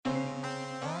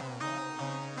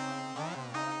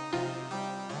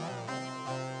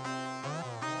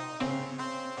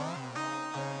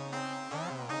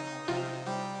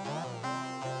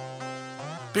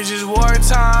Bitches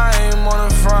wartime on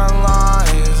the front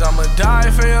lines. I'ma die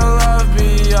for your love,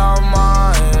 be all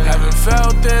mine. Haven't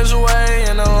felt this way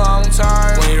in a long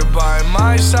time. When you're by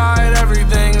my side,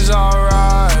 everything's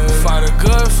alright. Fight a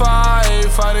good fight,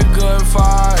 fight a good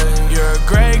fight. You're a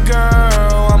great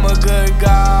girl, I'm a good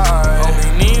guy.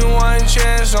 Only need one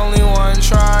chance, only one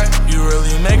try. You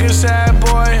really make a sad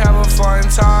boy have a fun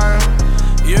time.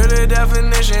 You're the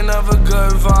definition of a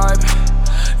good vibe.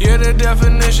 You're the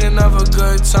definition of a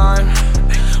good time.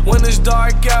 When it's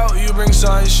dark out, you bring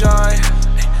sunshine.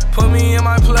 Put me in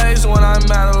my place when I'm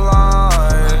out of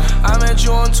line. I met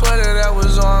you on Twitter, that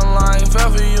was online. Fell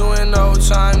for you in no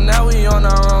time, now we on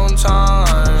our own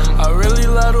time. I really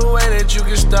love the way that you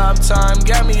can stop time.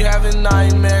 Got me having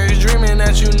nightmares, dreaming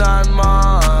that you not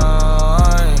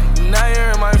mine. Now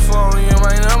you're in my phone, you're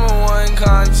my number one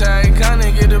contact.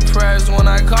 Kinda get depressed when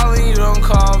I call and you don't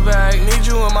call back. Need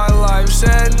you in my life,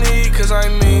 said need, cause I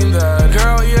mean that.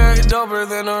 Girl, you're doper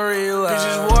than a relapse.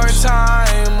 Bitches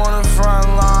wartime on the front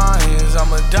lines.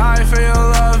 I'ma die for your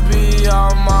love, be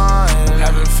all mine.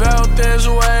 Haven't felt this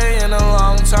way in a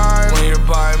long time. When you're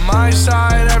by my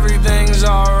side, everything's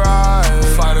alright.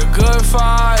 Fight a good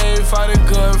fight, fight a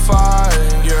good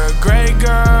fight. You're a great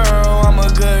girl, I'm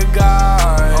a good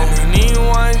guy. Only need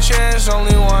one chance,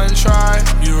 only one try.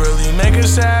 You really make a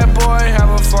sad boy have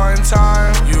a fun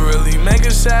time. You really make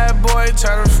a sad boy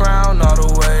turn a frown all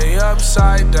the way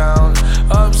upside down,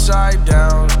 upside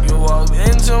down. You walk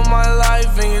into my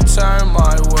life and you turn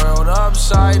my world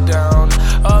upside down,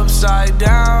 upside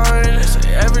down. They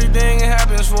say everything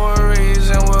happens for a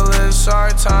reason. Well, it's our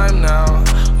time now,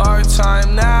 our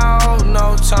time now.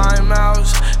 No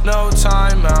timeouts, no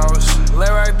timeouts. Lay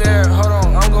right there, hold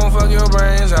on, I'm gon' fuck your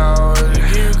brains out.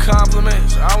 Give you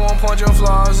compliments, I won't point your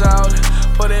flaws out.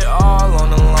 Put it all on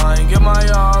the line, get my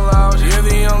all out. You're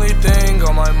the only thing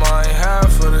on my mind,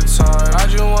 half of the time. I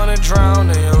just wanna drown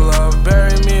in your love,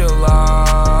 bury me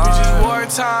alive. Bitches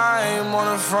wartime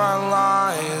on the front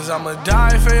lines. I'ma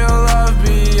die for your love,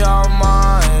 be all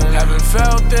mine. Haven't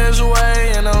felt this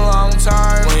way in a long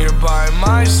time. When you're by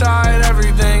my side,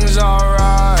 everything's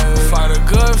alright. Fight a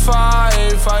good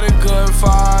fight, fight a good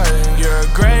fight. You're a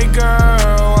great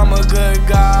girl, I'm a good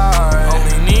guy.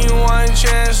 Only need one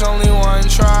chance, only one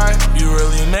try. You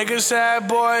really make a sad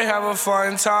boy have a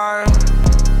fun time.